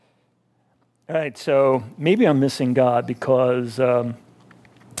All right, so maybe I'm missing God because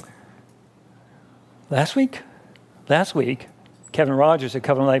last week, Kevin Rogers at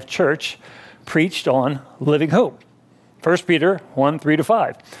Covenant Life Church preached on living hope. 1 Peter 1,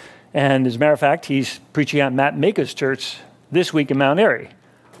 3-5. And as a matter of fact, he's preaching at Matt Maka's church this week in Mount Airy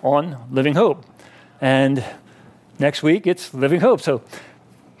on living hope. And next week, it's living hope. So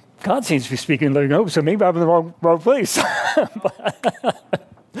God seems to be speaking living hope, so maybe I'm in the wrong place.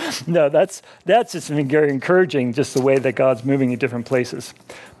 No, that's just very encouraging, just the way that God's moving in different places.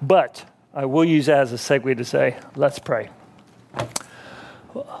 But I will use that as a segue to say, let's pray.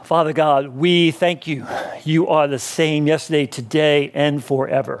 Father God, we thank you. You are the same yesterday, today, and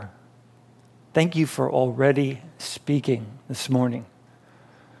forever. Thank you for already speaking this morning.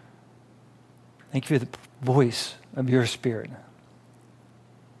 Thank you for the voice of your Spirit.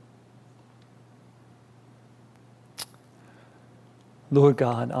 Lord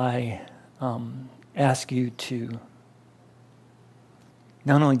God, I ask you to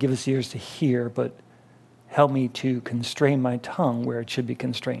not only give us ears to hear, but help me to constrain my tongue where it should be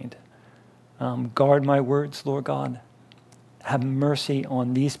constrained. Guard my words, Lord God. Have mercy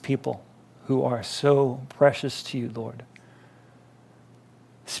on these people who are so precious to you, Lord.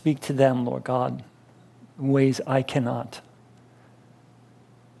 Speak to them, Lord God, in ways I cannot.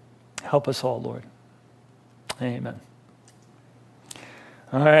 Help us all, Lord. Amen.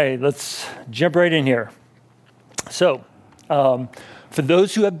 All right, let's jump right in here. So, for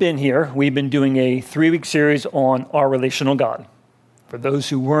those who have been here, we've been doing a 3-week series on our relational God. For those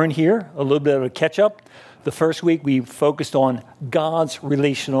who weren't here, a little bit of a catch-up. The first week, we focused on God's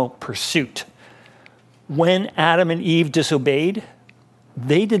relational pursuit. When Adam and Eve disobeyed,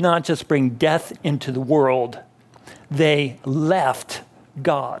 they did not just bring death into the world, they left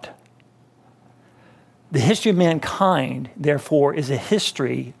God. The history of mankind, therefore, is a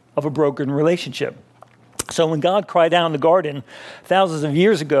history of a broken relationship. So when God cried out in the garden thousands of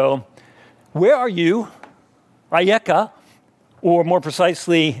years ago, "Where are you, Ayeka?" Or more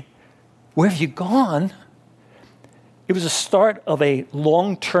precisely, "Where have you gone?" It was a start of a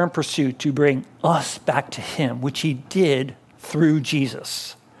long-term pursuit to bring us back to him, which he did through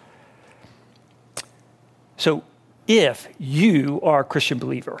Jesus. So if you are a Christian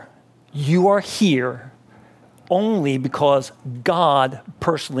believer, you are here only because God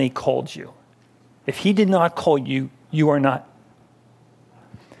personally called you. If he did not call you, you are not.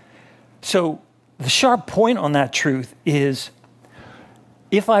 So the sharp point on that truth is,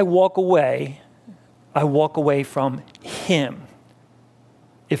 if I walk away from him.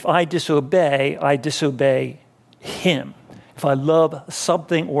 If I disobey him. If I love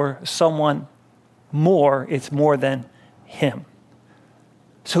something or someone more, it's more than him.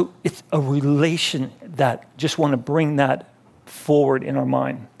 So it's a relation that just want to bring that forward in our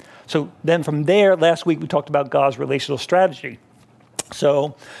mind. So then from there, last week we talked about God's relational strategy.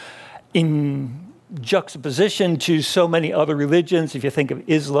 So in juxtaposition to so many other religions, if you think of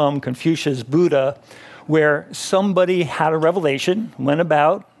Islam, Confucius, Buddha, where somebody had a revelation, went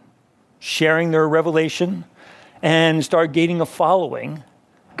about sharing their revelation, and started gaining a following,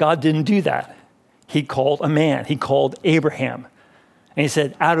 God didn't do that. He called a man. He called Abraham. And he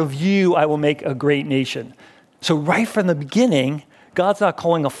said, "Out of you, I will make a great nation." So right from the beginning, God's not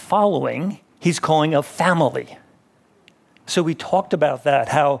calling a following, he's calling a family. So we talked about that,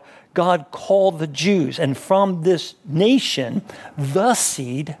 how God called the Jews, and from this nation, the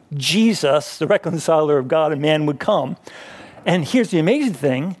seed, Jesus, the reconciler of God and man, would come. And here's the amazing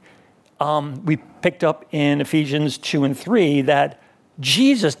thing. We picked up in Ephesians 2 and 3 that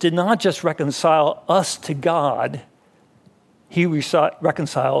Jesus did not just reconcile us to God, he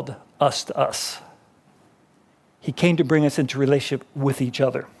reconciled us to us. He came to bring us into relationship with each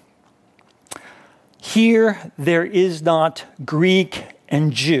other. Here, there is not Greek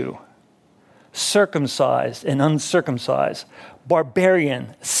and Jew, circumcised and uncircumcised,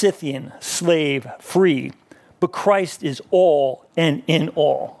 barbarian, Scythian, slave, free, but Christ is all and in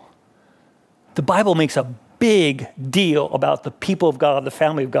all. The Bible makes a big deal about the people of God, the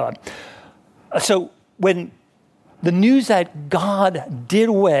family of God. So when the news that God did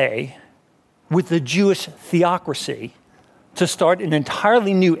away with the Jewish theocracy to start an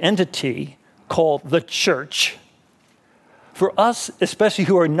entirely new entity called the church, for us, especially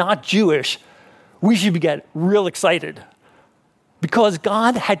who are not Jewish, we should get real excited because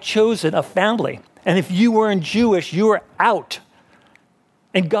God had chosen a family. And if you weren't Jewish, you were out.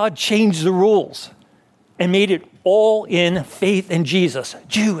 And God changed the rules and made it all in faith in Jesus,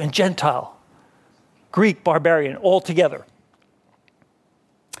 Jew and Gentile, Greek, barbarian, all together.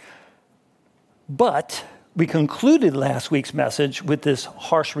 But we concluded last week's message with this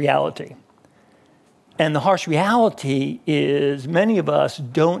harsh reality. And the harsh reality is many of us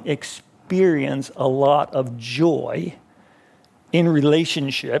don't experience a lot of joy in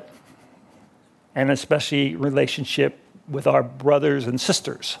relationship, and especially relationship with our brothers and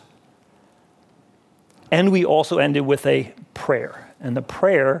sisters. And we also ended with a prayer. And the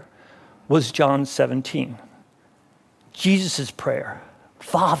prayer was John 17. Jesus' prayer.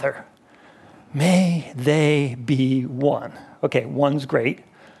 Father, may they be one. Okay, one's great.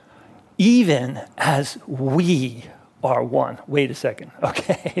 Even as we are one. Wait a second.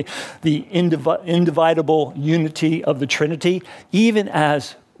 Okay, the indivisible unity of the Trinity. Even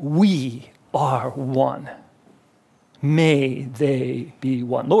as we are one. May they be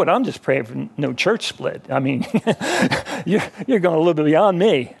one. Lord, I'm just praying for no church split. I mean, you're going a little bit beyond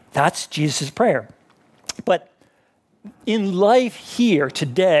me. That's Jesus' prayer. But in life here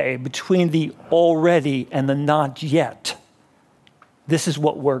today, between the already and the not yet, this is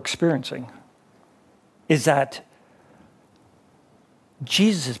what we're experiencing, is that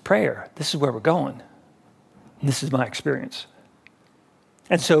Jesus' prayer, this is where we're going. And this is my experience.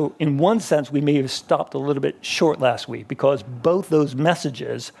 And so in one sense, we may have stopped a little bit short last week because both those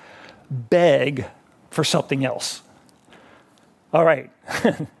messages beg for something else. All right,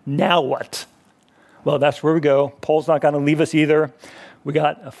 now what? Well, that's where we go. Paul's not going to leave us either. We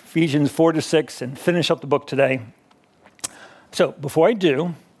got Ephesians 4-6 and finish up the book today. So before I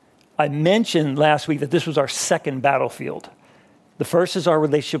do, I mentioned last week that this was our second battlefield. The first is our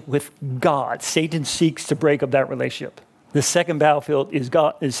relationship with God. Satan seeks to break up that relationship. The second battlefield is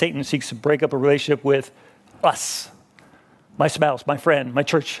Satan seeks to break up a relationship with us, my spouse, my friend, my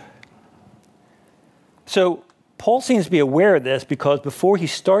church. So Paul seems to be aware of this because before he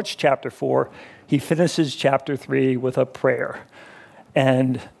starts chapter 4, he finishes chapter 3 with a prayer.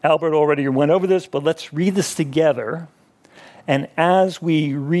 And Albert already went over this, but let's read this together. And as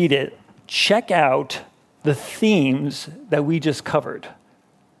we read it, check out the themes that we just covered.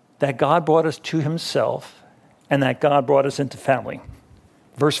 That God brought us to himself and that God brought us into family.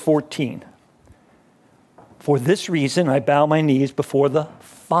 Verse 14. For this reason, I bow my knees before the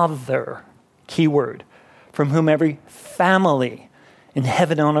Father, key word, from whom every family in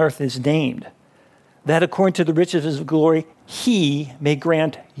heaven and on earth is named, that according to the riches of his glory, he may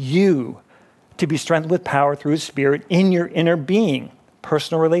grant you to be strengthened with power through his Spirit in your inner being,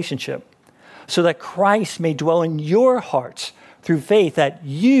 personal relationship, so that Christ may dwell in your hearts through faith, that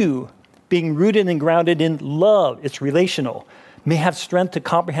you, being rooted and grounded in love, it's relational, may have strength to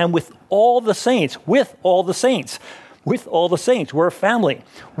comprehend with all the saints, we're a family,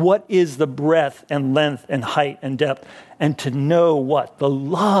 what is the breadth and length and height and depth, and to know what? The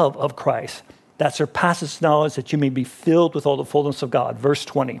love of Christ that surpasses knowledge, that you may be filled with all the fullness of God. Verse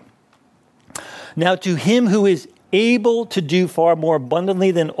 20. Now to him who is able to do far more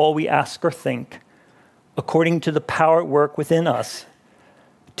abundantly than all we ask or think, according to the power at work within us,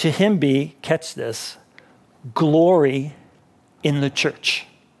 to him be, catch this, glory in the church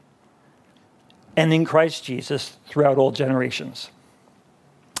and in Christ Jesus throughout all generations.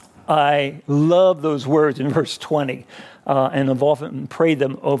 I love those words in verse 20 and have often prayed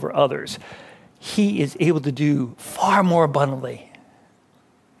them over others. He is able to do far more abundantly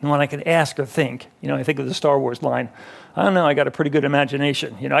than what I could ask or think. I think of the Star Wars line. I don't know, I got a pretty good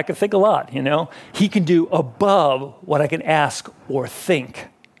imagination. I can think a lot, He can do above what I can ask or think.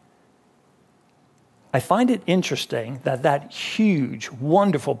 I find it interesting that huge,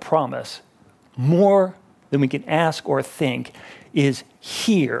 wonderful promise, more than we can ask or think, is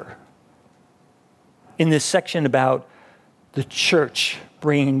here in this section about the church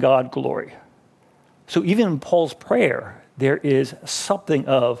bringing God glory. So even in Paul's prayer, there is something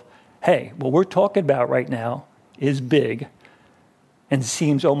of, hey, what we're talking about right now is big and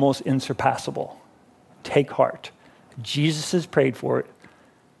seems almost insurpassable. Take heart. Jesus has prayed for it,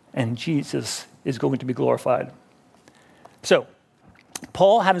 and Jesus is going to be glorified. So,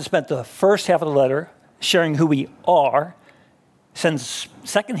 Paul, having spent the first half of the letter sharing who we are, sends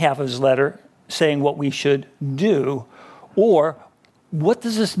second half of his letter saying what we should do, or what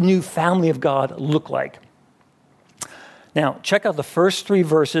does this new family of God look like? Now, check out the first 3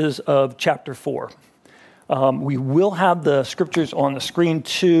 verses of chapter 4. We will have the scriptures on the screen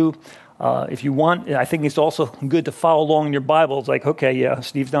too. If you want, I think it's also good to follow along in your Bible. It's like, okay, yeah,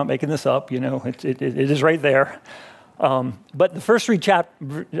 Steve's not making this up. It is right there. But the first 3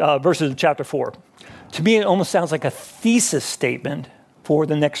 verses of chapter 4, to me, it almost sounds like a thesis statement for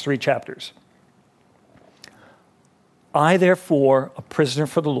the next 3 chapters. I, therefore, a prisoner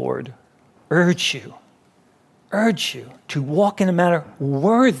for the Lord, urge you to walk in a manner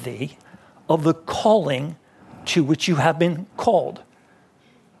worthy of the calling to which you have been called.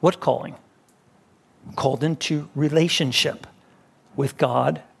 What calling? called into relationship with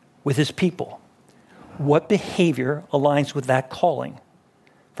God, with his people. What behavior aligns with that calling?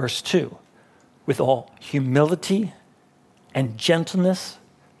 Verse 2, with all humility and gentleness,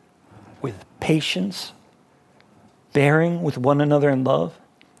 with patience, bearing with one another in love,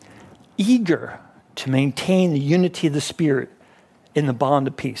 eager to maintain the unity of the Spirit in the bond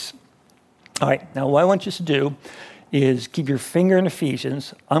of peace. All right, now what I want you to do is keep your finger in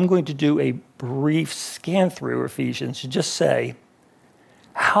Ephesians. I'm going to do a brief scan through Ephesians to just say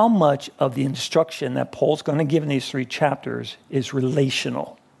how much of the instruction that Paul's going to give in these 3 chapters is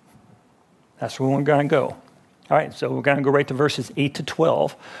relational. That's where we're going to go. All right, so we're going to go right to verses 8 to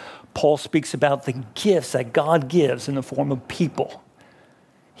 12. Paul speaks about the gifts that God gives in the form of people.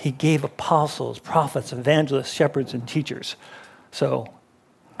 He gave apostles, prophets, evangelists, shepherds, and teachers. So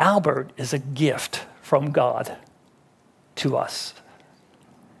Albert is a gift from God to us.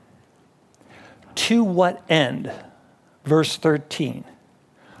 To what end? Verse 13.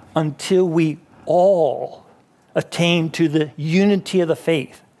 Until we all attain to the unity of the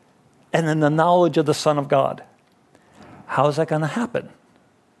faith and in the knowledge of the Son of God. How is that going to happen?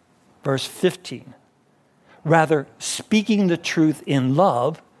 Verse 15. Rather, speaking the truth in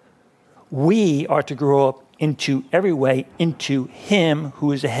love, we are to grow up into every way into him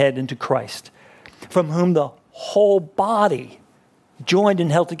who is the head, into Christ, from whom the whole body, joined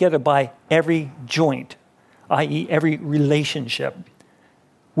and held together by every joint, i.e. every relationship,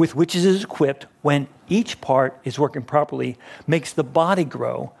 with which it is equipped when each part is working properly, makes the body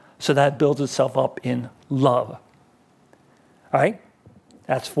grow so that it builds itself up in love. All right?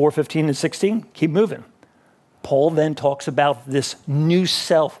 That's 4:15 and 16. Keep moving. Paul then talks about this new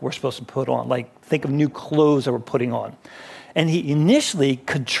self we're supposed to put on, like think of new clothes that we're putting on. And he initially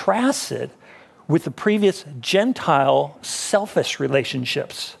contrasts it with the previous Gentile selfish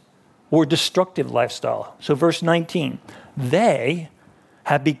relationships or destructive lifestyle. So verse 19, they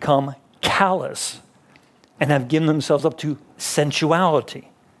have become callous and have given themselves up to sensuality,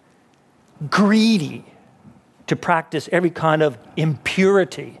 greedy to practice every kind of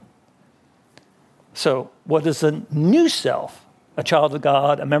impurity. So what does a new self, a child of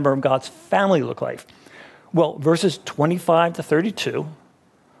God, a member of God's family look like? Well, verses 25 to 32,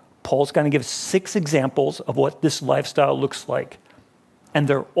 Paul's going to give 6 examples of what this lifestyle looks like, and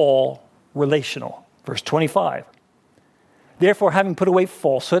they're all relational. Verse 25, therefore, having put away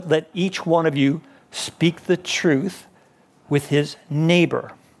falsehood, let each one of you speak the truth with his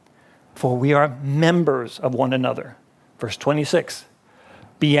neighbor, for we are members of one another. Verse 26,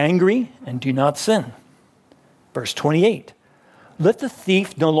 be angry and do not sin. Verse 28, let the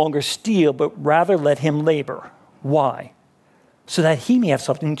thief no longer steal, but rather let him labor. Why? So that he may have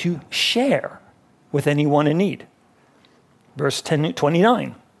something to share with anyone in need. Verse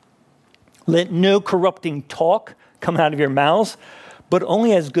 29, let no corrupting talk come out of your mouths, but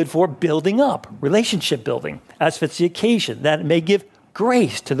only as good for building up, relationship building, as fits the occasion, that it may give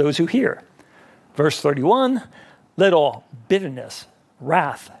grace to those who hear. Verse 31, let all bitterness,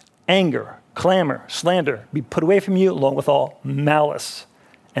 wrath, anger, clamor, slander be put away from you, along with all malice.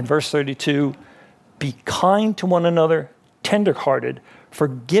 And verse 32, be kind to one another, tenderhearted,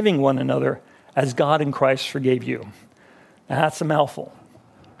 forgiving one another, as God in Christ forgave you. Now, that's a mouthful.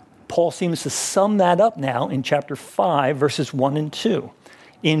 Paul seems to sum that up now in chapter 5, verses 1 and 2.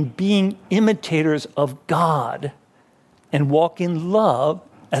 In being imitators of God and walk in love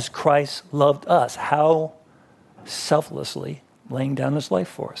as Christ loved us. How selflessly laying down his life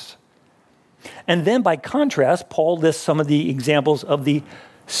for us. And then by contrast, Paul lists some of the examples of the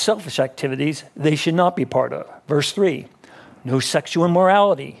selfish activities they should not be part of. Verse 3, no sexual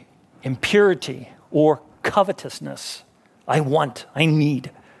immorality, impurity, or covetousness. I want, I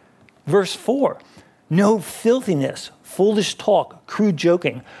need. Verse 4, no filthiness, foolish talk, crude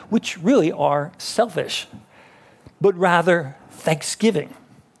joking, which really are selfish, but rather thanksgiving.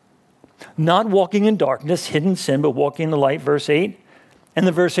 Not walking in darkness, hidden sin, but walking in the light, verse 8. And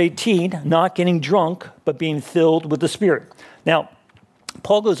the verse 18, not getting drunk, but being filled with the Spirit. Now,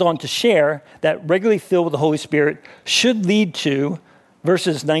 Paul goes on to share that regularly filled with the Holy Spirit should lead to,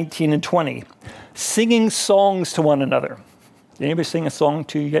 verses 19 and 20, singing songs to one another. Did anybody sing a song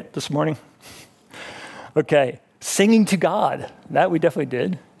to you yet this morning? Okay. Singing to God. That we definitely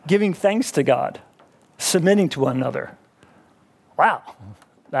did. Giving thanks to God. Submitting to one another. Wow.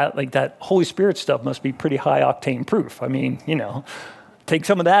 That Holy Spirit stuff must be pretty high octane proof. I mean, take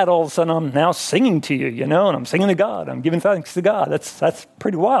some of that, all of a sudden I'm now singing to you, and I'm singing to God. I'm giving thanks to God. That's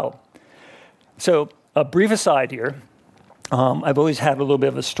pretty wild. So a brief aside here. I've always had a little bit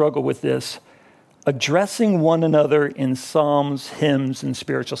of a struggle with this. Addressing one another in psalms, hymns, and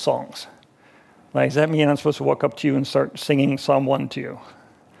spiritual songs. Like, does that mean I'm supposed to walk up to you and start singing Psalm 1 to you?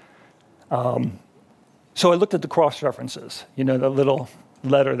 So I looked at the cross references, the little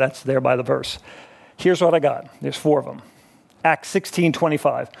letter that's there by the verse. Here's what I got. There's 4 of them. Acts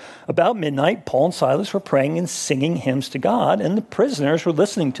 16:25. About midnight, Paul and Silas were praying and singing hymns to God, and the prisoners were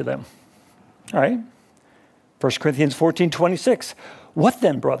listening to them. All right. 1 Corinthians 14:26. What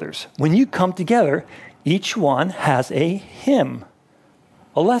then, brothers? When you come together, each one has a hymn,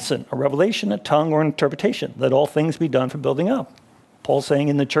 a lesson, a revelation, a tongue, or an interpretation. Let all things be done for building up. Paul's saying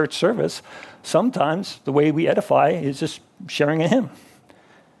in the church service, sometimes the way we edify is just sharing a hymn.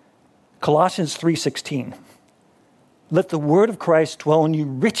 Colossians 3:16. Let the word of Christ dwell in you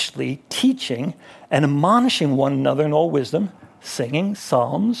richly, teaching and admonishing one another in all wisdom, singing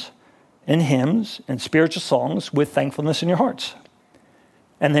psalms and hymns and spiritual songs with thankfulness in your hearts.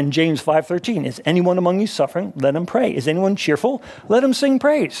 And then James 5:13, is anyone among you suffering? Let him pray. Is anyone cheerful? Let him sing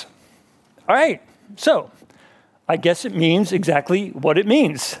praise. All right, so I guess it means exactly what it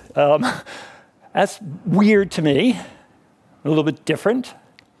means. That's weird to me, a little bit different.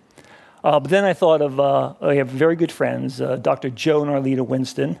 But then I thought of, I have very good friends, Dr. Joe and Arleta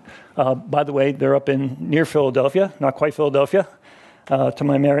Winston. By the way, they're up in near Philadelphia, not quite Philadelphia, to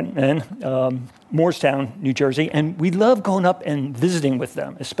my merit, and Moorestown, New Jersey. And we love going up and visiting with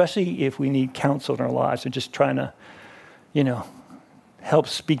them, especially if we need counsel in our lives or just trying to, help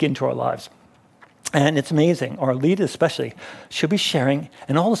speak into our lives. And it's amazing. Arleta especially, she'll be sharing,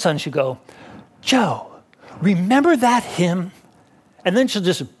 and all of a sudden she'll go, Joe, remember that hymn? And then she'll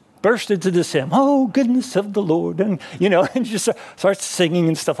just burst into this hymn, oh, goodness of the Lord, and, and just starts singing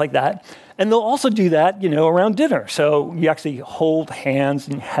and stuff like that. And they'll also do that, around dinner. So you actually hold hands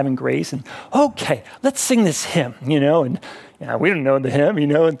and having grace and, okay, let's sing this hymn, and we don't know the hymn,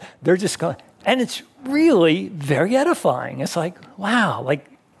 and they're just going, and it's really very edifying. It's like, wow,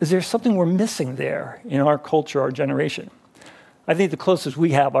 is there something we're missing there in our culture, our generation? I think the closest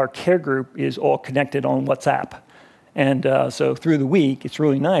we have, our care group, is all connected on WhatsApp. And so through the week, it's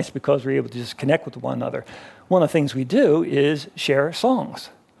really nice because we're able to just connect with one another. One of the things we do is share songs.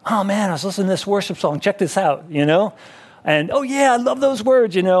 Oh, man, I was listening to this worship song. Check this out, And, oh, yeah, I love those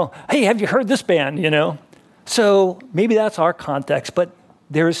words, Hey, have you heard this band, So maybe that's our context, but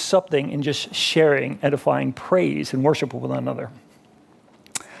there is something in just sharing, edifying praise and worship with one another.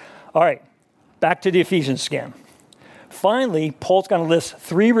 All right, back to the Ephesians scan. Finally, Paul's going to list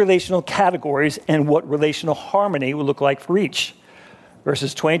 3 relational categories and what relational harmony will look like for each.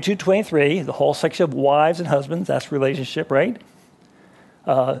 Verses 22-23, the whole section of wives and husbands, that's relationship, right?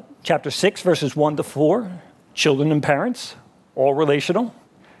 Chapter 6, verses 1-4, children and parents, all relational.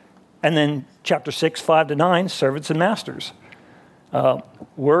 And then chapter 6, 5-9, servants and masters.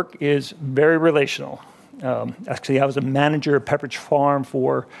 Work is very relational. Actually, I was a manager at Pepperidge Farm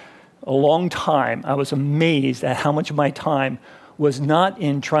for a long time. I was amazed at how much of my time was not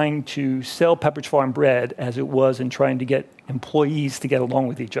in trying to sell Pepperidge Farm bread as it was in trying to get employees to get along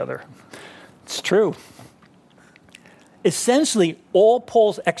with each other. It's true. Essentially, all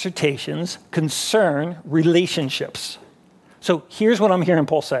Paul's exhortations concern relationships. So here's what I'm hearing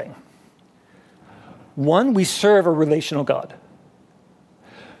Paul saying. 1, we serve a relational God.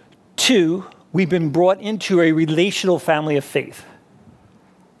 2, we've been brought into a relational family of faith.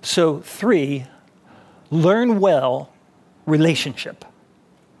 So 3, learn well relationship.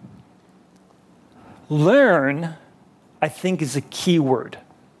 Learn, I think, is a key word.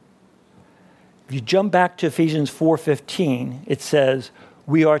 If you jump back to Ephesians 4:15, it says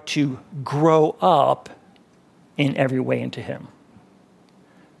we are to grow up in every way into him.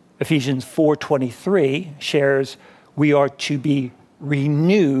 Ephesians 4:23 shares we are to be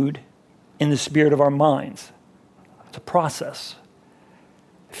renewed in the spirit of our minds. It's a process.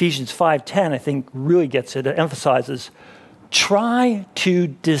 Ephesians 5:10, I think, really gets it. It emphasizes, try to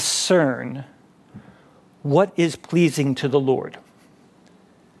discern what is pleasing to the Lord.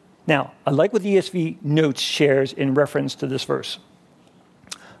 Now, I like what the ESV Notes shares in reference to this verse.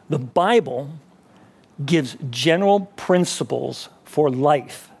 The Bible gives general principles for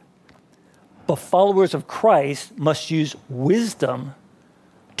life, but followers of Christ must use wisdom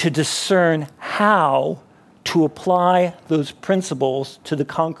to discern how to apply those principles to the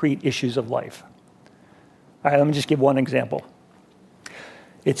concrete issues of life. All right, let me just give one example.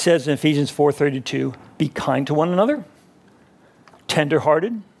 It says in Ephesians 4:32, be kind to one another,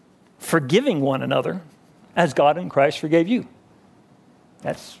 tenderhearted, forgiving one another, as God in Christ forgave you.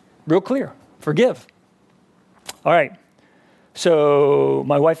 That's real clear. Forgive. All right. So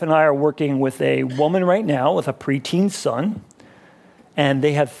my wife and I are working with a woman right now with a preteen son, and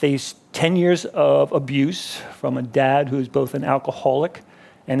they have faced 10 years of abuse from a dad who is both an alcoholic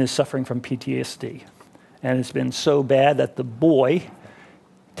and is suffering from PTSD. And it's been so bad that the boy,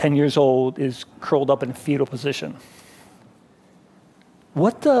 10 years old, is curled up in a fetal position.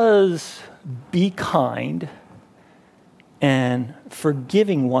 What does be kind and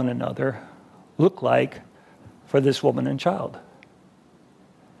forgiving one another look like for this woman and child?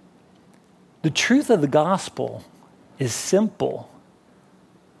 The truth of the gospel is simple,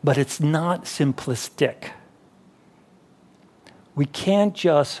 but it's not simplistic. We can't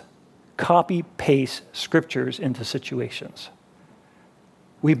just copy-paste scriptures into situations.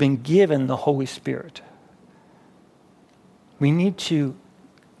 We've been given the Holy Spirit. We need to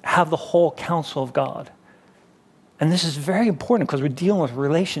have the whole counsel of God. And this is very important because we're dealing with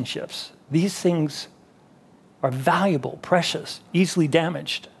relationships. These things are valuable, precious, easily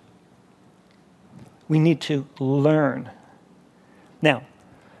damaged. We need to learn. Now,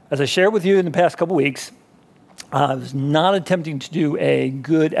 as I shared with you in the past couple weeks, I was not attempting to do a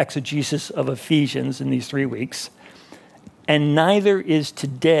good exegesis of Ephesians in these 3 weeks, and neither is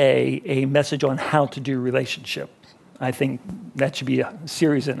today a message on how to do relationship. I think that should be a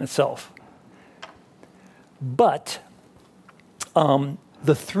series in itself. But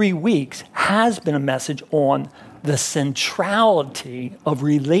the 3 weeks has been a message on the centrality of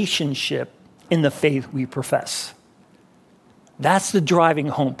relationship in the faith we profess. That's the driving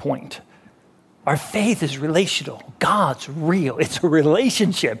home point. Our faith is relational. God's real. It's a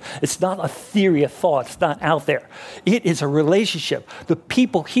relationship. It's not a theory of thought. It's not out there. It is a relationship. The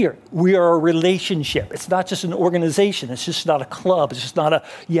people here, we are a relationship. It's not just an organization. It's just not a club. It's just not a,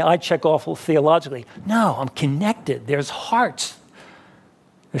 I check off theologically. No, I'm connected. There's hearts.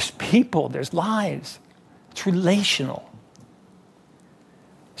 There's people. There's lives. It's relational.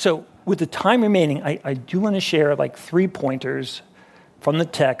 So with the time remaining, I do want to share like 3 pointers from the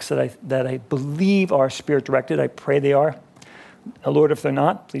text that I believe are Spirit-directed. I pray they are. Lord, if they're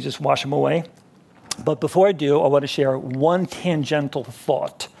not, please just wash them away. But before I do, I want to share one tangential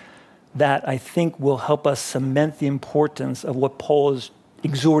thought that I think will help us cement the importance of what Paul is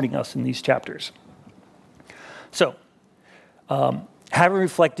exhorting us in these chapters. So, having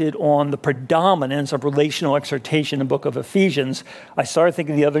reflected on the predominance of relational exhortation in the book of Ephesians, I started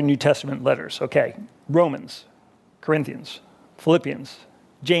thinking of the other New Testament letters. Okay, Romans, Corinthians, Philippians,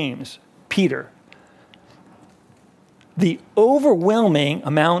 James, Peter. The overwhelming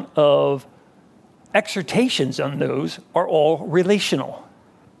amount of exhortations on those are all relational.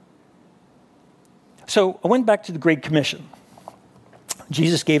 So I went back to the Great Commission.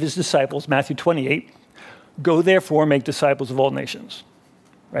 Jesus gave his disciples, Matthew 28, go therefore make disciples of all nations,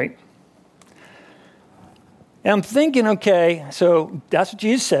 right? And I'm thinking, okay, so that's what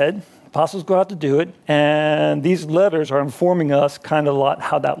Jesus said. Apostles go out to do it, and these letters are informing us kind of a lot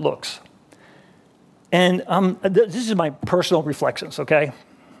how that looks. And this is my personal reflections, okay?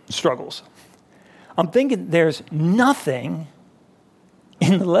 Struggles. I'm thinking there's nothing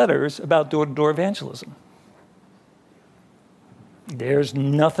in the letters about door-to-door evangelism. There's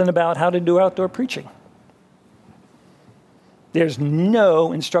nothing about how to do outdoor preaching. There's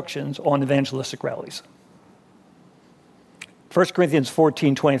no instructions on evangelistic rallies. 1 Corinthians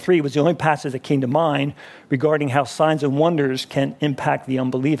 14:23 was the only passage that came to mind regarding how signs and wonders can impact the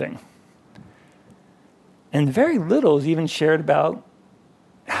unbelieving. And very little is even shared about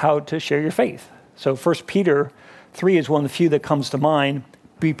how to share your faith. So 1 Peter 3 is one of the few that comes to mind.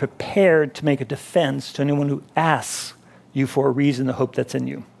 Be prepared to make a defense to anyone who asks you for a reason to hope that's in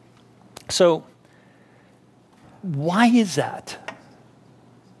you. So why is that?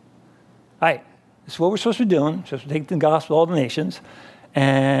 All right. This is what we're supposed to be doing. We're supposed to take the gospel to all the nations.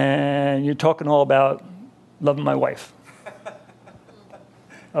 And you're talking all about loving my wife.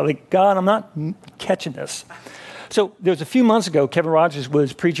 I'm like, God, I'm not catching this. So there was a few months ago, Kevin Rogers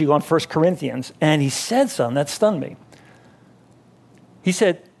was preaching on 1 Corinthians, and he said something that stunned me. He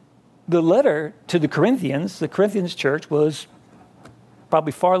said, the letter to the Corinthians church was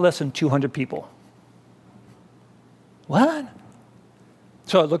probably far less than 200 people. What?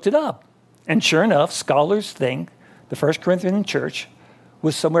 So I looked it up. And sure enough, scholars think the First Corinthian church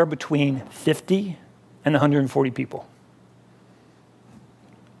was somewhere between 50 and 140 people.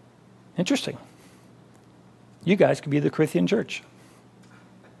 Interesting. You guys could be the Corinthian church.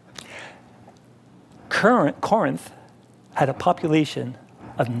 Corinth had a population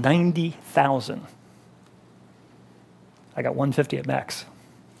of 90,000. I got 150 at max.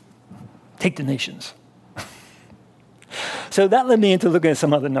 Take the nations. So that led me into looking at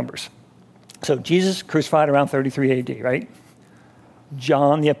some other numbers. So Jesus crucified around 33 AD, right?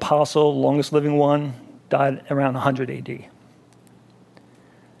 John the Apostle, longest living one, died around 100 AD. You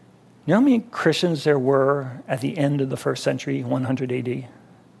know how many Christians there were at the end of the first century, 100 AD?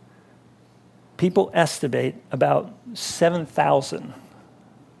 People estimate about 7,000.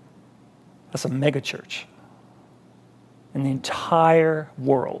 That's a megachurch in the entire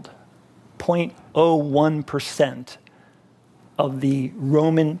world. 0.01% of the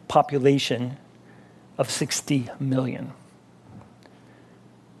Roman population of 60 million.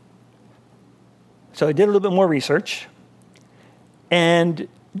 So I did a little bit more research, and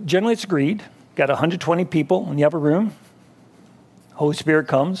generally it's agreed. Got 120 people in the upper room. Holy Spirit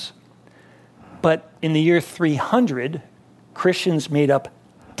comes. But in the year 300, Christians made up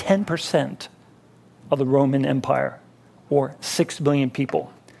 10% of the Roman Empire, or 6 million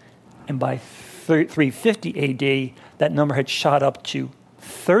people. And by 350 AD, that number had shot up to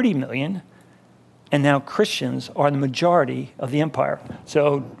 30 million, and now Christians are the majority of the empire.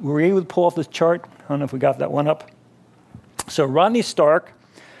 So were we able to pull off this chart? I don't know if we got that one up. So Rodney Stark,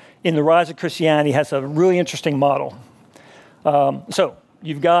 in The Rise of Christianity, has a really interesting model. So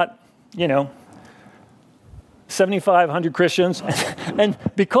you've got, 7,500 Christians, and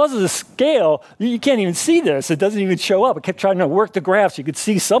because of the scale, you can't even see this. It doesn't even show up. I kept trying to work the graphs. You could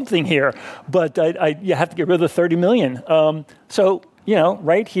see something here, but you have to get rid of the 30 million. So,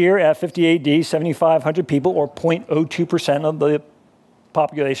 right here at 50 AD, 7,500 people, or 0.02% of the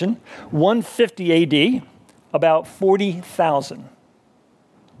population. 150 AD, about 40,000,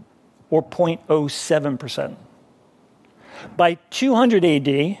 or 0.07%. By 200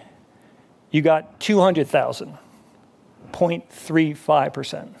 AD, you got 200,000,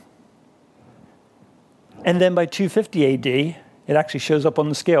 0.35%. And then by 250 AD, it actually shows up on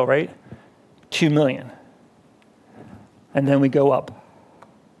the scale, right? 2 million. And then we go up.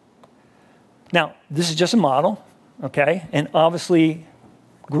 Now, this is just a model, okay? And obviously,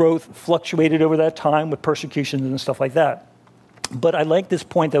 growth fluctuated over that time with persecutions and stuff like that. But I like this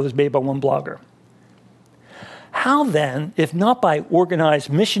point that was made by one blogger. How then, if not by organized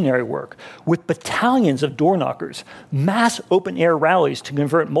missionary work, with battalions of door knockers, mass open-air rallies to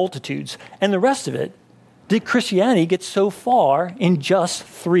convert multitudes, and the rest of it, did Christianity get so far in just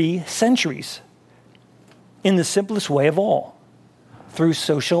 3 centuries? In the simplest way of all, through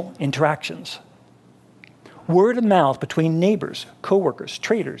social interactions. Word of mouth between neighbors, co-workers,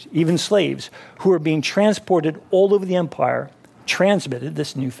 traders, even slaves, who are being transported all over the empire, transmitted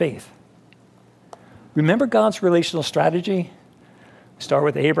this new faith. Remember God's relational strategy? Start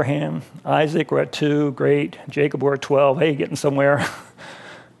with Abraham, Isaac, we're at 2, great. Jacob, we're at 12, hey, getting somewhere.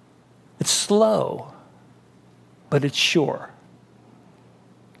 It's slow, but it's sure.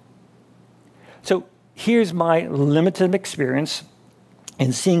 So here's my limited experience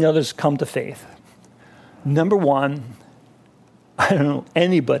in seeing others come to faith. Number one, I don't know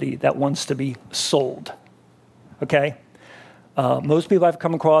anybody that wants to be sold, okay? Most people I've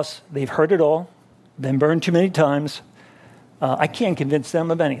come across, they've heard it all. Been burned too many times. I can't convince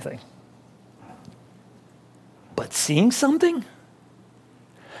them of anything. But seeing something?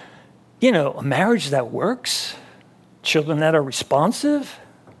 A marriage that works, children that are responsive,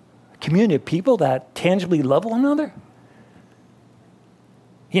 a community of people that tangibly love one another,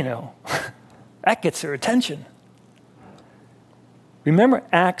 that gets their attention. Remember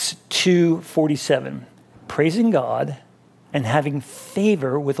Acts 2:47, praising God and having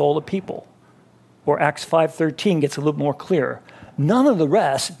favor with all the people. Or Acts 5:13 gets a little more clear. None of the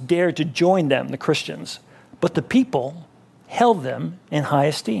rest dared to join them, the Christians, but the people held them in high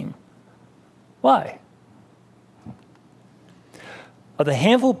esteem. Why? Of the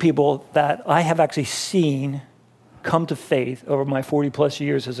handful of people that I have actually seen come to faith over my 40 plus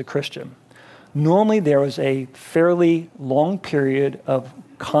years as a Christian, normally there was a fairly long period of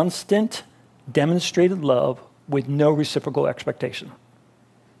constant demonstrated love with no reciprocal expectation.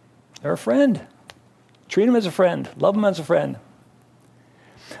 They're a friend. Treat them as a friend. Love them as a friend.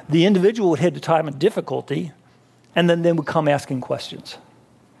 The individual would hit a time of difficulty, and then they would come asking questions.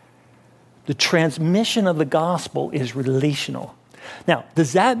 The transmission of the gospel is relational. Now,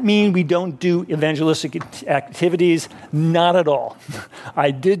 does that mean we don't do evangelistic activities? Not at all.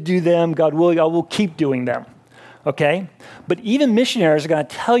 I did do them. God willing, I will keep doing them. Okay? But even missionaries are going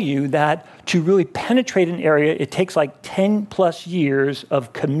to tell you that to really penetrate an area, it takes like 10 plus years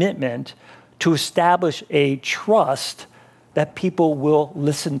of commitment to establish a trust that people will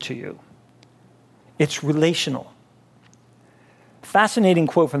listen to you. It's relational. Fascinating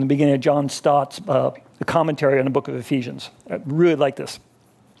quote from the beginning of John Stott's the commentary on the book of Ephesians. I really like this.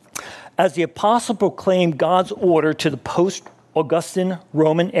 As the apostle proclaimed God's order to the post-Augustan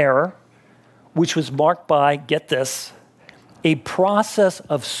Roman era, which was marked by, get this, a process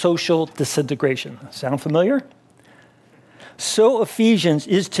of social disintegration. Sound familiar? So Ephesians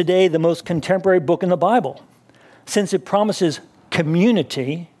is today the most contemporary book in the Bible, since it promises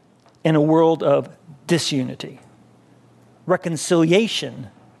community in a world of disunity. Reconciliation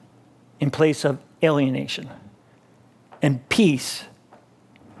in place of alienation. And peace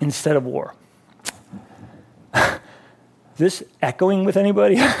instead of war. This echoing with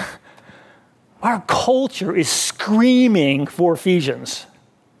anybody? Our culture is screaming for Ephesians.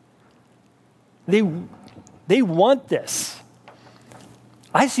 They want this.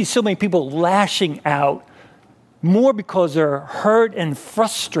 I see so many people lashing out more because they're hurt and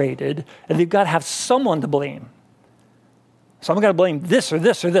frustrated, and they've got to have someone to blame. Someone got to blame this or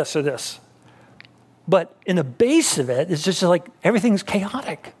this or this or this. But in the base of it, it's just like everything's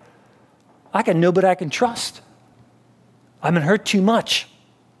chaotic. I got nobody I can trust. I've been hurt too much.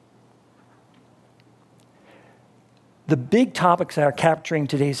 The big topics that are capturing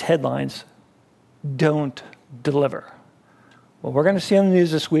today's headlines don't deliver. Well, we're going to see on the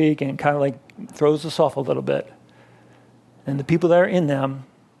news this week, and it kind of like throws us off a little bit. And the people that are in them,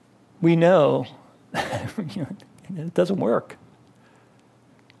 we know it doesn't work.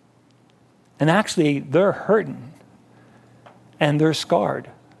 And actually, they're hurting, and they're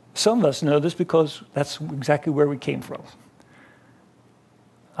scarred. Some of us know this because that's exactly where we came from.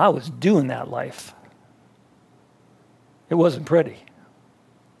 I was doing that life. It wasn't pretty.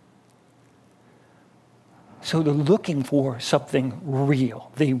 So they're looking for something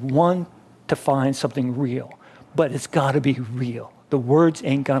real. They want to find something real, but it's got to be real. The words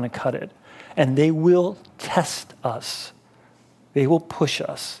ain't going to cut it. And they will test us. They will push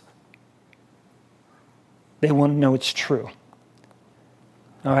us. They want to know it's true.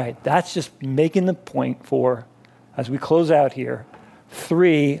 All right, that's just making the point for, as we close out here,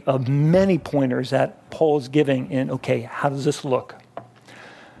 3 of many pointers that Paul is giving in, okay, how does this look?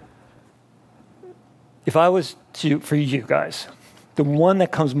 If I was to, for you guys, the one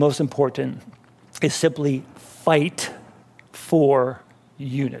that comes most important is simply fight for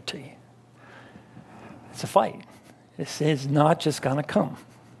unity. It's a fight. This is not just going to come.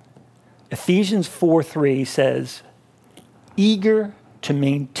 Ephesians 4:3 says, eager to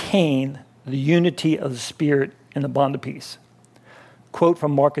maintain the unity of the Spirit in the bond of peace. Quote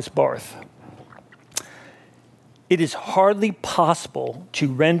from Marcus Barth. It is hardly possible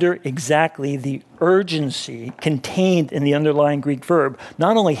to render exactly the urgency contained in the underlying Greek verb.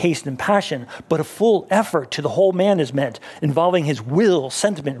 Not only haste and passion, but a full effort to the whole man is meant, involving his will,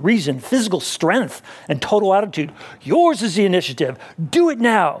 sentiment, reason, physical strength, and total attitude. Yours is the initiative. Do it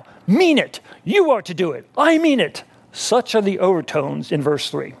now. Mean it. You are to do it. I mean it. Such are the overtones in verse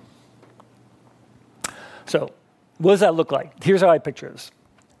 3. So, what does that look like? Here's how I picture this.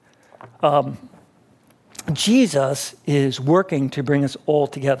 Jesus is working to bring us all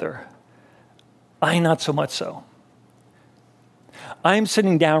together. I not so much so. I'm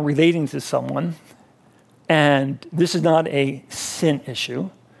sitting down relating to someone, and this is not a sin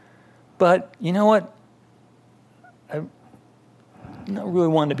issue, but you know what? I don't really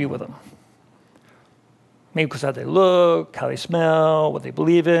want to be with them. Maybe because how they look, how they smell, what they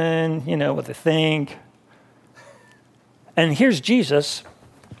believe in, what they think. And here's Jesus.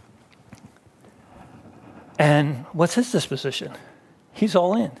 And what's his disposition? He's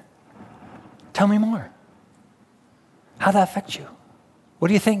all in. Tell me more. How'd that affect you? What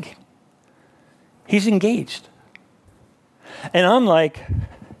do you think? He's engaged. And I'm like,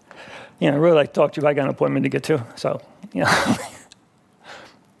 I really like to talk to you. I got an appointment to get to. So,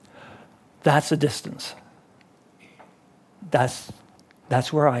 that's the distance. That's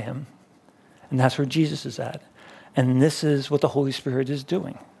where I am. And that's where Jesus is at. And this is what the Holy Spirit is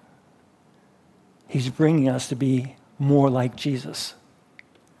doing. He's bringing us to be more like Jesus.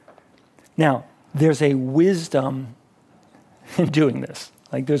 Now, there's a wisdom in doing this.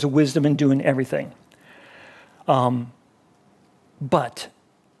 Like there's a wisdom in doing everything. But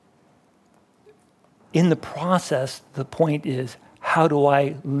in the process, the point is, how do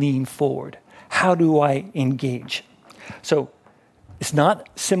I lean forward? How do I engage? So it's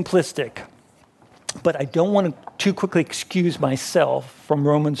not simplistic, but I don't want to too quickly excuse myself from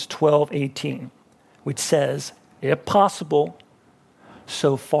Romans 12:18. Which says, if possible,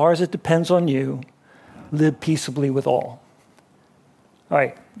 so far as it depends on you, live peaceably with all. All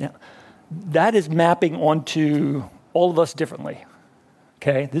right, now, that is mapping onto all of us differently.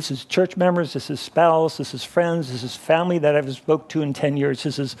 Okay, this is church members, this is spouse, this is friends, this is family that I've spoke to in 10 years.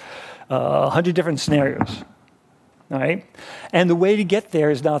 This is 100 different scenarios. All right, and the way to get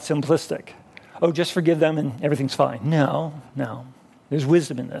there is not simplistic. Oh, just forgive them and everything's fine. No. There's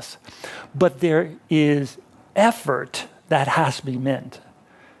wisdom in this. But there is effort that has to be meant.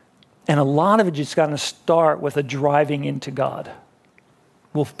 And a lot of it just got to start with a driving into God.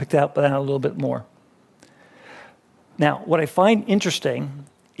 We'll pick that up a little bit more. Now, what I find interesting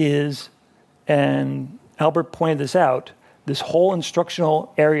is, and Albert pointed this out, this whole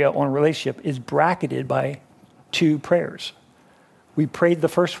instructional area on relationship is bracketed by 2 prayers. We prayed the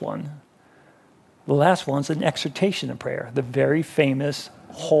first one. The last one's an exhortation of prayer, the very famous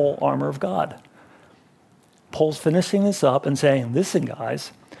whole armor of God. Paul's finishing this up and saying, listen,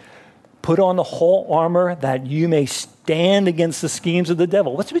 guys, put on the whole armor that you may stand against the schemes of the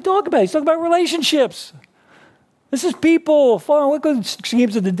devil. What's he talking about? He's talking about relationships. This is people. What are the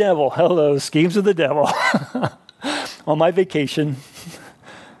schemes of the devil? Hello, schemes of the devil. On my vacation,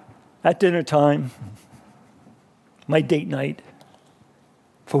 at dinner time, my date night.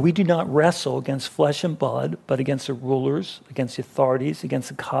 For we do not wrestle against flesh and blood, but against the rulers, against the authorities, against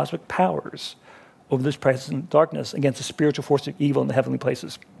the cosmic powers over this present darkness, against the spiritual force of evil in the heavenly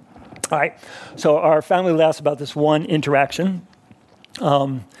places. All right, so our family laughs about this one interaction.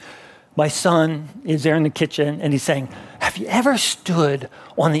 My son is there in the kitchen, and he's saying, have you ever stood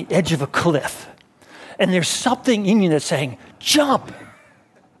on the edge of a cliff, and there's something in you that's saying, jump?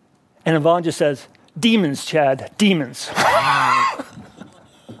 And Yvonne just says, demons, Chad, demons.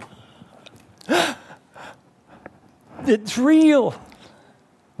 It's real.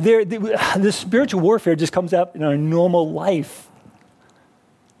 The spiritual warfare just comes out in our normal life.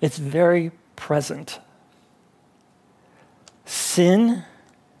 It's very present. Sin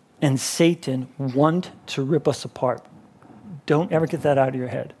and Satan want to rip us apart. Don't ever get that out of your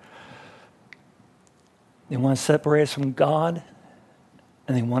head. They want to separate us from God,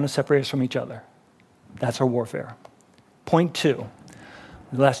 and they want to separate us from each other. That's our warfare. Point 2.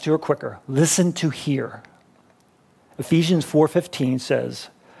 The last 2 are quicker. Listen to hear. Ephesians 4:15 says,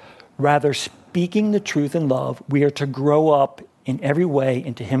 rather speaking the truth in love, we are to grow up in every way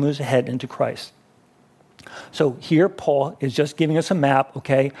into him who is the head, into Christ. So here Paul is just giving us a map,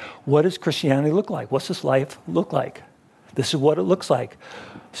 okay? What does Christianity look like? What's this life look like? This is what it looks like.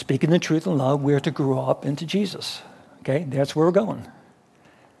 Speaking the truth in love, we are to grow up into Jesus. Okay, that's where we're going.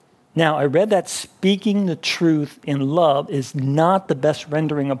 Now, I read that speaking the truth in love is not the best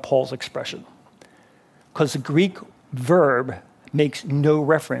rendering of Paul's expression, because the Greek verb makes no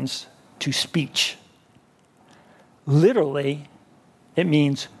reference to speech. Literally, it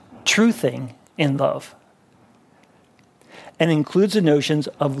means truthing in love, and includes the notions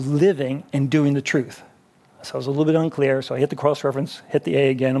of living and doing the truth. So I was a little bit unclear, so I hit the cross-reference, hit the A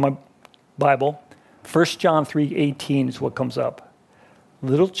again in my Bible. 1 John 3:18 is what comes up.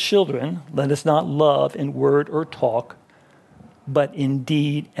 Little children, let us not love in word or talk, but in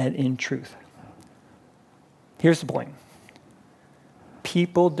deed and in truth. Here's the point.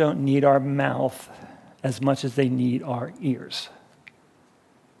 People don't need our mouth as much as they need our ears.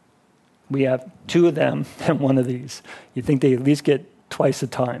 We have 2 of them and 1 of these. You think they at least get twice the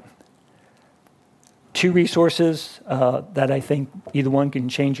time. 2 resources that I think either one can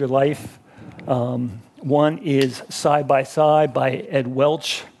change your life. One is Side by Side by Ed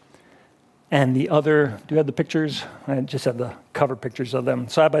Welch. And the other, do you have the pictures? I just have the cover pictures of them.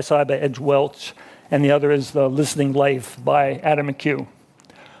 Side by Side by Ed Welch. And the other is The Listening Life by Adam McHugh.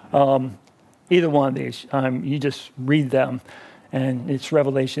 Either one of these, you just read them. And it's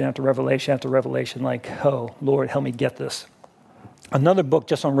revelation after revelation after revelation, like, oh, Lord, help me get this. Another book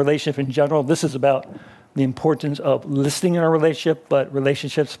just on relationship in general. This is about the importance of listening in a relationship, but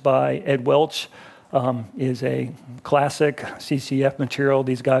Relationships by Ed Welch is a classic CCF material.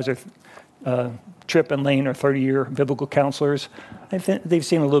 These guys are, Tripp and Lane are 30-year biblical counselors. I think they've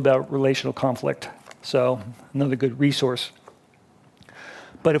seen a little about relational conflict, so another good resource.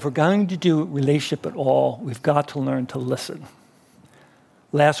 But if we're going to do relationship at all, we've got to learn to listen.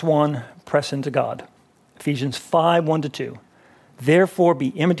 Last one, press into God. Ephesians 5:1-2. Therefore, be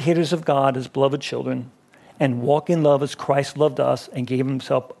imitators of God as beloved children, and walk in love as Christ loved us and gave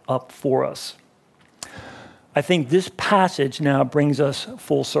himself up for us. I think this passage now brings us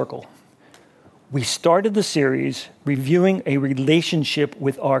full circle. We started the series reviewing a relationship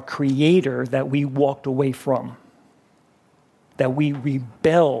with our Creator that we walked away from, that we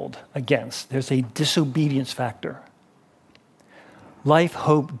rebelled against. There's a disobedience factor. Life,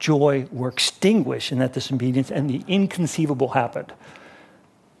 hope, joy were extinguished in that disobedience, and the inconceivable happened.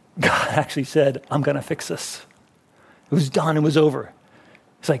 God actually said, I'm going to fix this. It was done. It was over.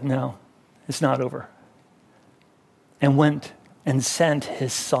 It's like, no, it's not over. And went and sent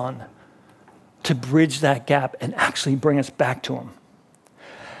his Son to bridge that gap and actually bring us back to him.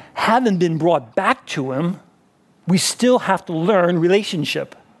 Having been brought back to him, we still have to learn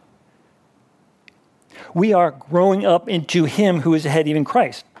relationship. We are growing up into him who is the head, even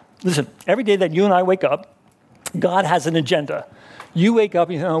Christ. Listen, every day that you and I wake up, God has an agenda. You wake up,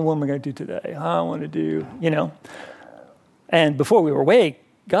 you say, oh, what am I going to do today? I want to do, And before we were awake,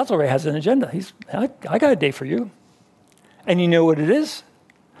 God's already has an agenda. I got a day for you. And you know what it is?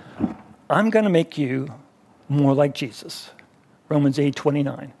 I'm going to make you more like Jesus. Romans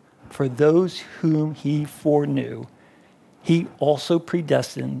 8:29. For those whom he foreknew, he also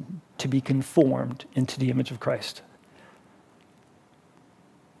predestined to be conformed into the image of Christ.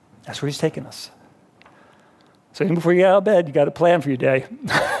 That's where he's taking us. So even before you get out of bed, you got a plan for your day.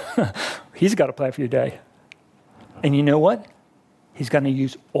 He's got a plan for your day. And you know what? He's going to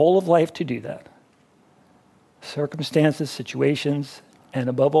use all of life to do that. Circumstances, situations, and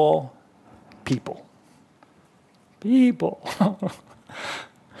above all, people. People.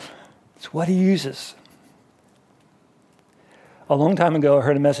 It's what he uses. A long time ago, I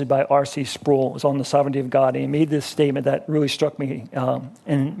heard a message by R.C. Sproul. It was on the sovereignty of God. And he made this statement that really struck me.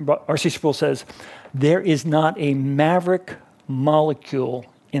 And R.C. Sproul says, there is not a maverick molecule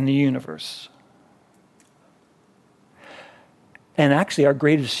in the universe. And actually, our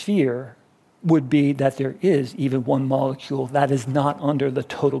greatest fear would be that there is even one molecule that is not under the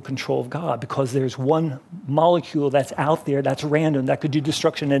total control of God, because there's one molecule that's out there that's random, that could do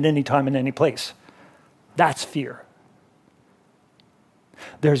destruction at any time in any place. That's fear.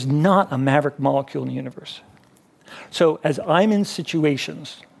 There's not a maverick molecule in the universe. So as I'm in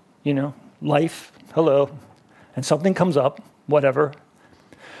situations, life, hello, and something comes up, whatever,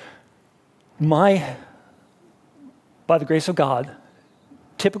 by the grace of God,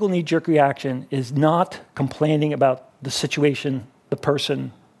 typical knee-jerk reaction is not complaining about the situation, the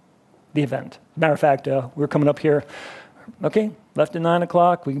person, the event. Matter of fact, we're coming up here, okay, left at 9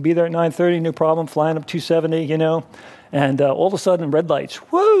 o'clock, we can be there at 9:30, no problem, flying up 270, and all of a sudden, red lights,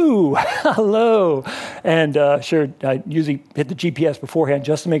 woo, hello. And sure, I usually hit the GPS beforehand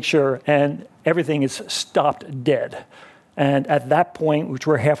just to make sure, and everything is stopped dead. And at that point, which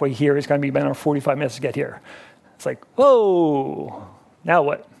we're halfway here, it's going to be about 45 minutes to get here. It's like, whoa, now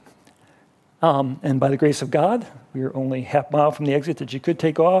what? And by the grace of God, we are only half mile from the exit that you could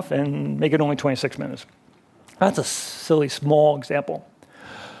take off and make it only 26 minutes. That's a silly, small example.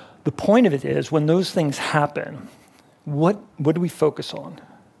 The point of it is, when those things happen, what do we focus on?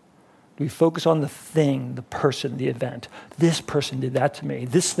 Do we focus on the thing, the person, the event? This person did that to me.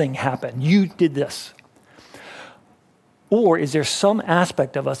 This thing happened. You did this. Or is there some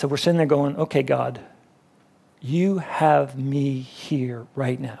aspect of us that we're sitting there going, okay, God, you have me here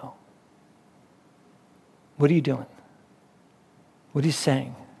right now. What are you doing? What are you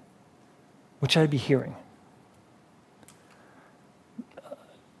saying? What should I be hearing?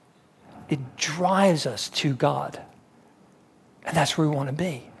 It drives us to God. And that's where we want to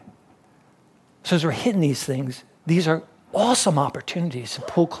be. So as we're hitting these things, these are awesome opportunities to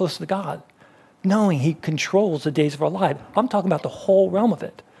pull close to God, knowing he controls the days of our life. I'm talking about the whole realm of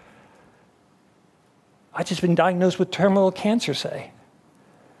it. I've just been diagnosed with terminal cancer, say.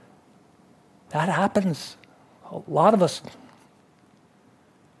 That happens. A lot of us.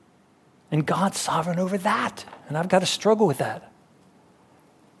 And God's sovereign over that. And I've got to struggle with that.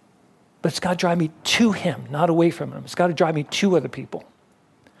 But it's got to drive me to him, not away from him. It's got to drive me to other people.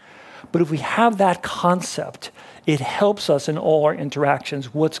 But if we have that concept, it helps us in all our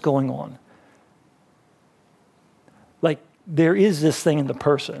interactions. What's going on? Like, there is this thing in the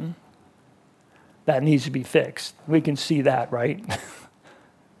person that needs to be fixed. We can see that, right?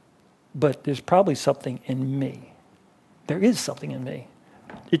 But there's probably something in me. There is something in me.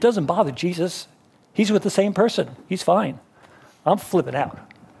 It doesn't bother Jesus. He's with the same person. He's fine. I'm flipping out.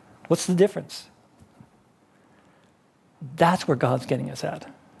 What's the difference? That's where God's getting us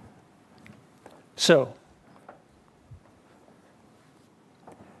at. So,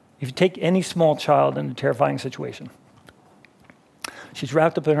 if you take any small child in a terrifying situation, she's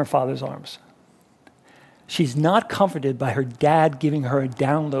wrapped up in her father's arms. She's not comforted by her dad giving her a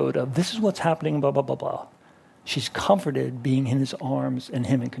download of this is what's happening, blah, blah, blah, blah. She's comforted being in his arms and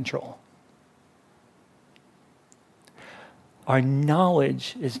him in control. Our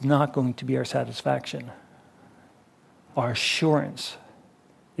knowledge is not going to be our satisfaction. Our assurance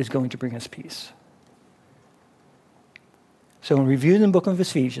is going to bring us peace. So in reviewing the book of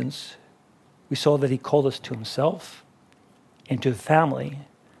Ephesians, we saw that he called us to himself and to the family,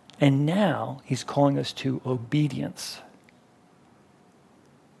 and now he's calling us to obedience.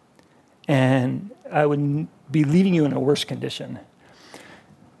 And I would be leaving you in a worse condition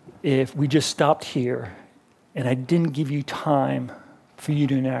if we just stopped here and I didn't give you time for you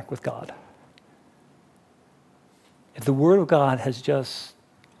to interact with God. If the Word of God has just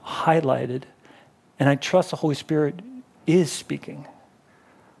highlighted, and I trust the Holy Spirit is speaking.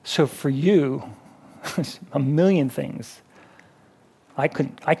 So for you, a million things. I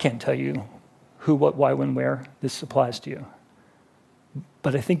can't tell you who, what, why, when, where this applies to you.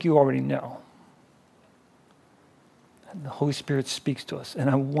 But I think you already know. And the Holy Spirit speaks to us. And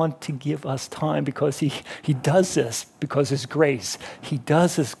I want to give us time because he does this because His grace. He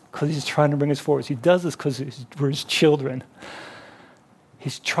does this because He's trying to bring us forward. He does this because we're His children.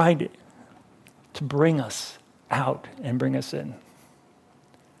 He's trying to bring us out and bring us in.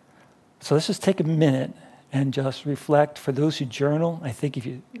 So let's just take a minute and just reflect. For those who journal, I think if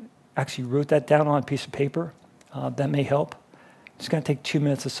you actually wrote that down on a piece of paper, that may help. Just going to take 2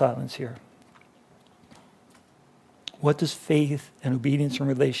 minutes of silence here. What does faith and obedience and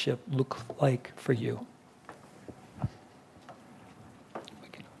relationship look like for you?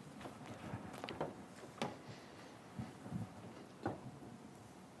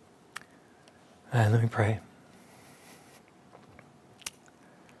 And let me pray.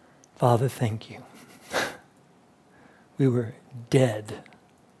 Father, thank you. We were dead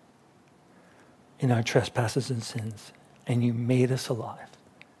in our trespasses and sins, and you made us alive.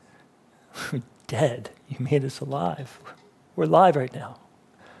 We're dead. You made us alive. We're alive right now.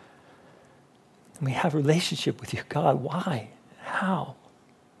 And we have a relationship with you, God. Why? How?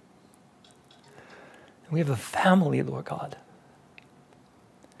 And we have a family, Lord God.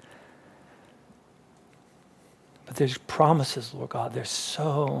 But there's promises, Lord God. There's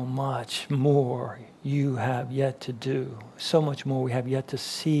so much more you have yet to do. So much more we have yet to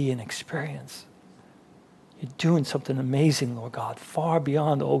see and experience. You're doing something amazing, Lord God, far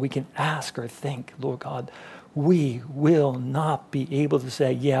beyond all we can ask or think, Lord God. We will not be able to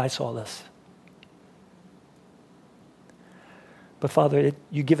say, yeah, I saw this. But Father,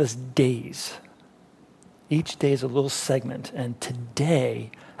 you give us days. Each day is a little segment, and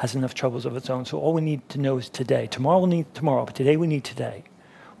today has enough troubles of its own. So all we need to know is today. Tomorrow we'll need tomorrow, but today we need today.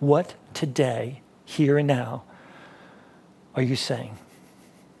 What today, here and now, are you saying?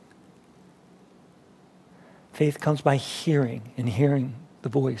 Faith comes by hearing, and hearing the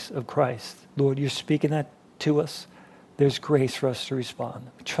voice of Christ. Lord, you're speaking that to us. There's grace for us to respond.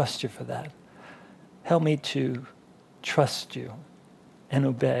 We trust you for that. Help me to trust you and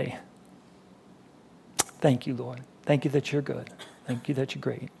obey. Thank you, Lord. Thank you that you're good. Thank you that you're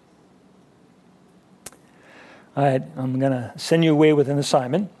great. All right, I'm going to send you away with an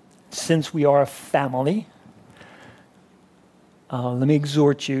assignment. Since we are a family, let me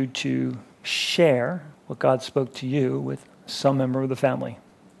exhort you to share what God spoke to you with some member of the family.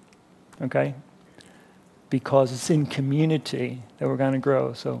 Okay? Because it's in community that we're going to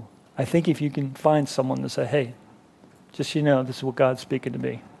grow. So I think if you can find someone to say, hey, just so you know, this is what God's speaking to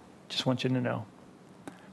me. Just want you to know.